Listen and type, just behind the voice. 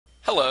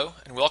Hello,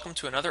 and welcome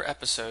to another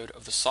episode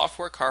of the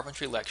Software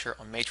Carpentry lecture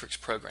on matrix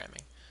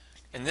programming.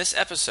 In this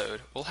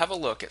episode, we'll have a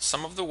look at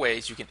some of the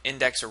ways you can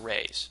index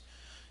arrays.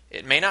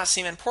 It may not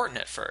seem important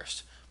at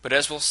first, but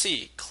as we'll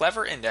see,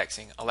 clever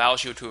indexing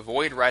allows you to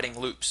avoid writing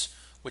loops,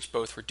 which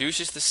both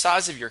reduces the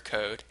size of your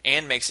code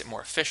and makes it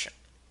more efficient.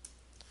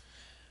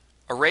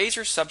 Arrays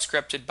are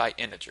subscripted by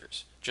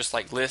integers, just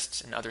like lists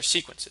and other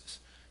sequences,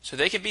 so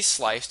they can be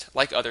sliced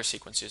like other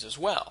sequences as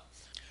well.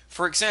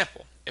 For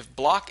example, if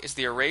block is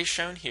the array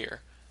shown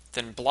here,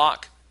 then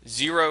block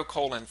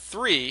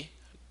 0:3,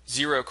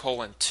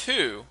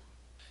 0:2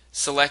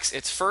 selects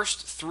its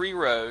first three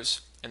rows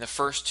and the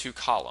first two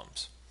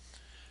columns.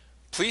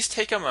 Please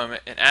take a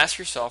moment and ask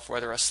yourself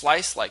whether a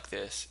slice like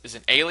this is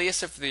an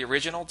alias of the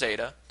original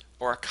data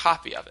or a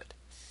copy of it.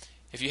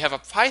 If you have a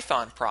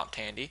Python prompt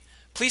handy,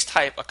 please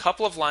type a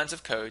couple of lines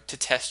of code to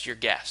test your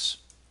guess.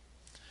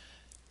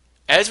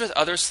 As with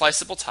other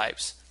sliceable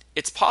types,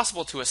 it's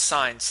possible to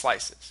assign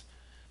slices.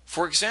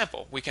 For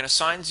example, we can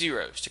assign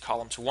zeros to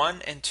columns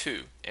 1 and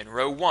 2 in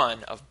row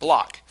 1 of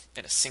block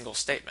in a single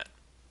statement.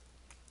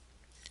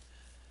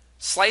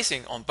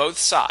 Slicing on both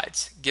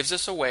sides gives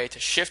us a way to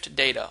shift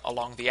data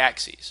along the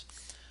axes.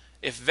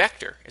 If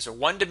vector is a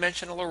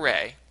one-dimensional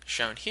array,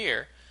 shown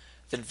here,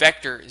 then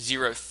vector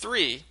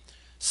 0,3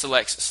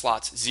 selects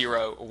slots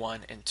 0,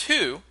 1, and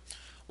 2,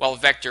 while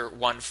vector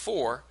 1,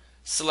 4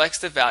 selects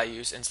the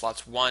values in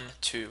slots 1,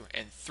 2,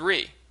 and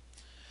 3.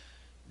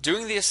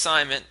 Doing the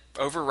assignment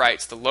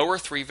overwrites the lower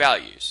three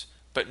values,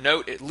 but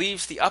note it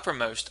leaves the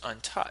uppermost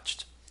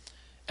untouched.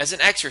 As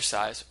an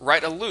exercise,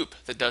 write a loop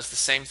that does the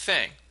same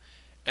thing,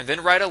 and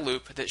then write a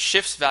loop that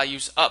shifts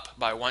values up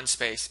by one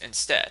space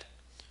instead.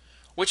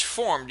 Which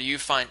form do you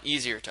find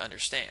easier to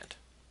understand?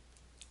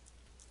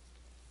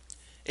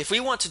 If we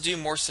want to do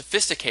more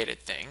sophisticated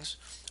things,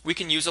 we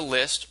can use a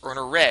list or an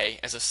array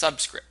as a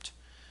subscript.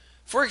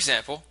 For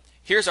example,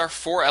 here's our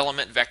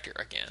four-element vector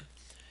again,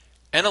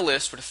 and a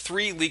list with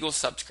three legal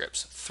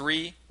subscripts,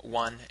 3,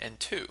 1, and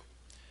 2.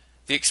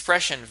 The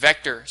expression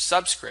vector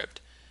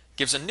subscript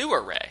gives a new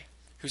array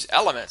whose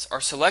elements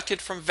are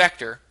selected from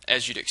vector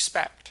as you'd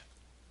expect.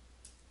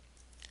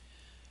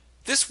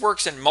 This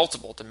works in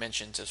multiple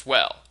dimensions as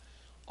well,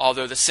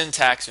 although the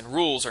syntax and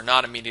rules are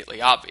not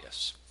immediately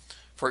obvious.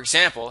 For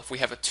example, if we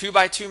have a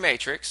 2x2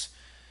 matrix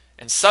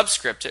and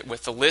subscript it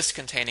with the list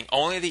containing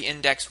only the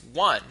index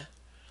 1,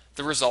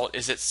 the result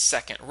is its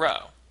second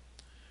row.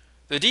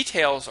 The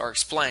details are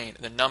explained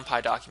in the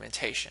NumPy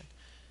documentation.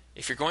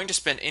 If you're going to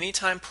spend any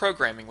time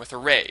programming with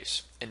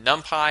arrays, in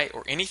NumPy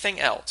or anything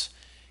else,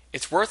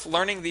 it's worth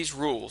learning these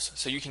rules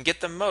so you can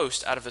get the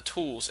most out of the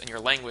tools in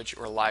your language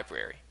or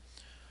library.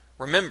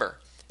 Remember,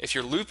 if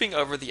you're looping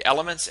over the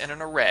elements in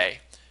an array,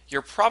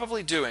 you're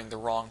probably doing the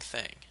wrong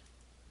thing.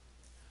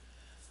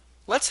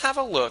 Let's have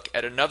a look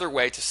at another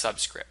way to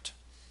subscript.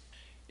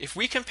 If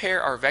we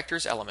compare our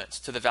vector's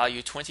elements to the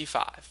value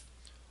 25,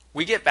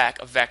 we get back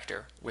a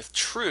vector with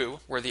true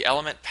where the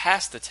element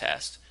passed the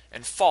test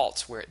and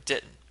false where it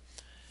didn't.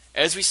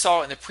 As we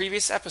saw in the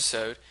previous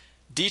episode,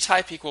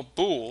 dtype equal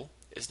bool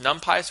is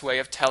NumPy's way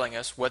of telling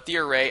us what the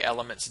array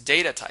element's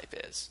data type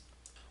is.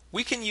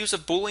 We can use a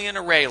Boolean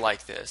array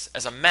like this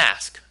as a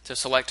mask to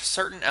select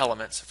certain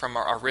elements from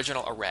our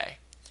original array.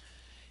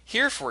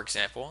 Here, for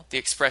example, the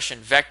expression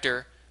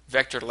vector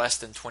less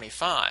than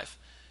 25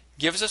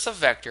 gives us a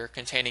vector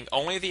containing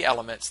only the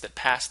elements that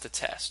pass the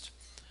test.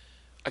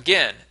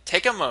 Again,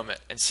 take a moment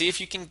and see if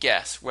you can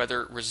guess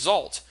whether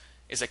result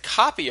is a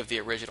copy of the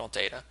original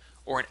data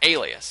or an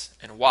alias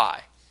and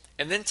why,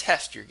 and then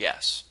test your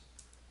guess.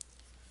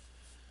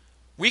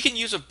 We can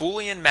use a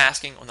Boolean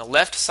masking on the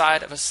left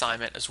side of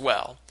assignment as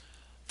well,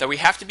 though we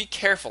have to be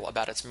careful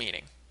about its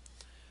meaning.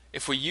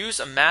 If we use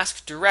a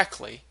mask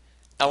directly,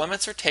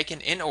 elements are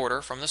taken in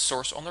order from the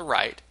source on the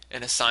right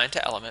and assigned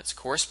to elements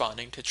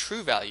corresponding to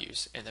true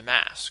values in the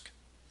mask.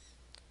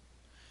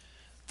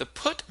 The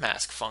put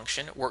mask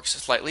function works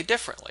slightly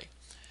differently.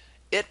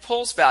 It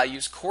pulls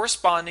values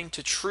corresponding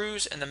to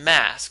trues in the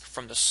mask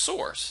from the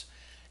source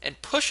and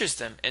pushes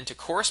them into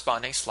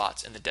corresponding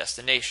slots in the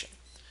destination.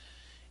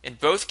 In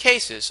both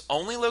cases,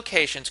 only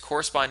locations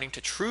corresponding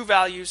to true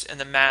values in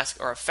the mask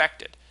are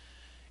affected.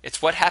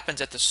 It's what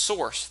happens at the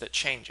source that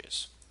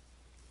changes.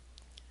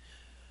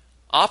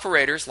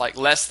 Operators like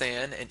less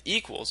than and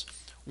equals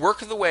work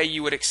the way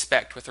you would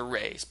expect with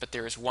arrays, but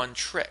there is one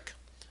trick.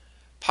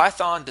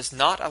 Python does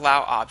not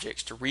allow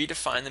objects to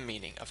redefine the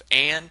meaning of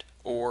and,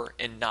 or,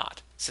 and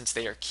not, since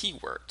they are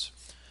keywords.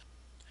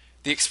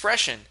 The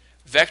expression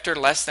vector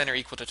less than or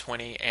equal to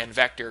 20 and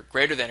vector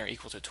greater than or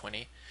equal to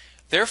 20,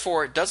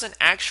 therefore it doesn't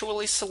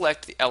actually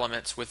select the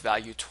elements with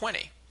value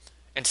 20.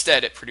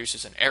 Instead, it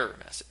produces an error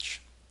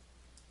message.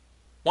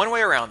 One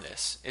way around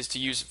this is to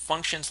use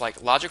functions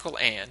like logical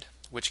and,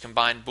 which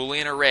combine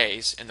Boolean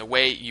arrays in the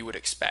way you would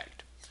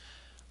expect.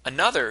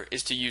 Another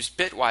is to use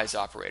bitwise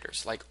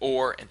operators like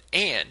or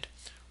and,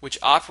 which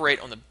operate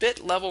on the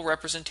bit level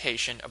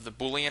representation of the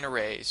Boolean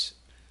arrays.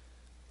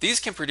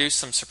 These can produce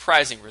some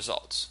surprising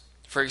results.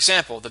 For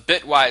example, the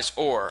bitwise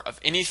OR of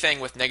anything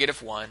with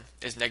 -1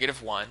 is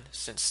 -1,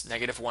 since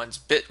 -1's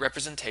bit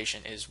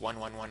representation is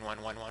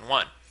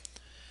 1111111.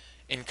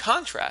 In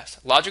contrast,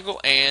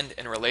 logical AND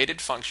and related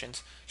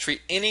functions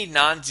treat any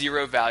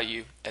non-zero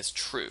value as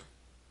true.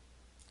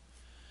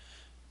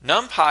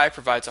 NumPy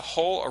provides a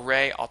whole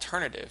array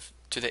alternative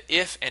to the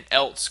if and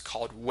else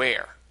called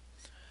where.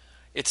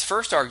 Its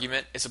first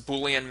argument is a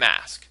Boolean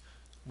mask.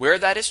 Where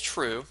that is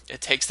true,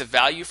 it takes the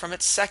value from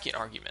its second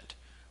argument.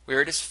 Where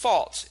it is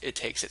false, it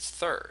takes its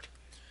third.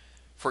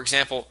 For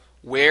example,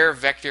 where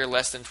vector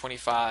less than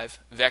 25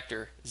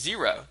 vector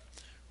 0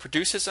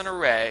 produces an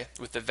array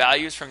with the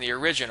values from the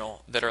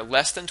original that are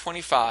less than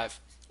 25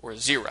 or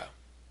 0.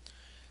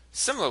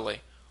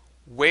 Similarly,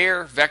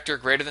 where vector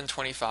greater than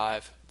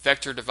 25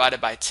 vector divided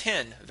by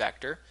 10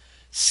 vector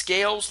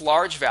scales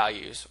large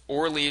values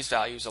or leaves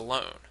values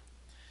alone.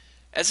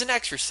 As an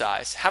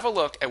exercise, have a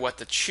look at what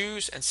the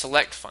choose and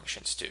select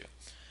functions do,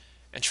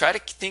 and try to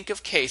think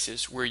of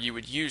cases where you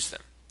would use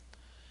them.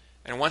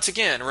 And once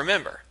again,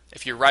 remember,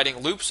 if you're writing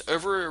loops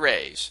over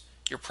arrays,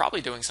 you're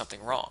probably doing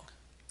something wrong.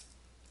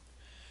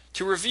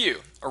 To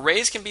review,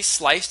 arrays can be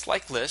sliced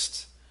like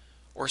lists,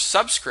 or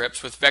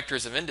subscripts with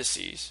vectors of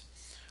indices,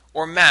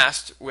 or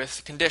masked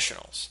with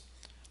conditionals.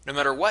 No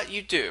matter what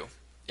you do,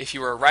 if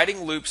you are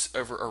writing loops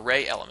over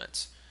array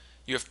elements,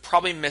 you have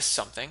probably missed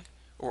something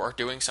or are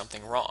doing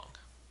something wrong.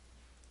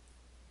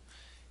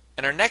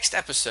 In our next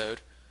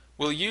episode,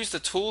 we'll use the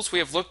tools we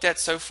have looked at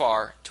so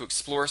far to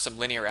explore some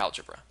linear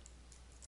algebra.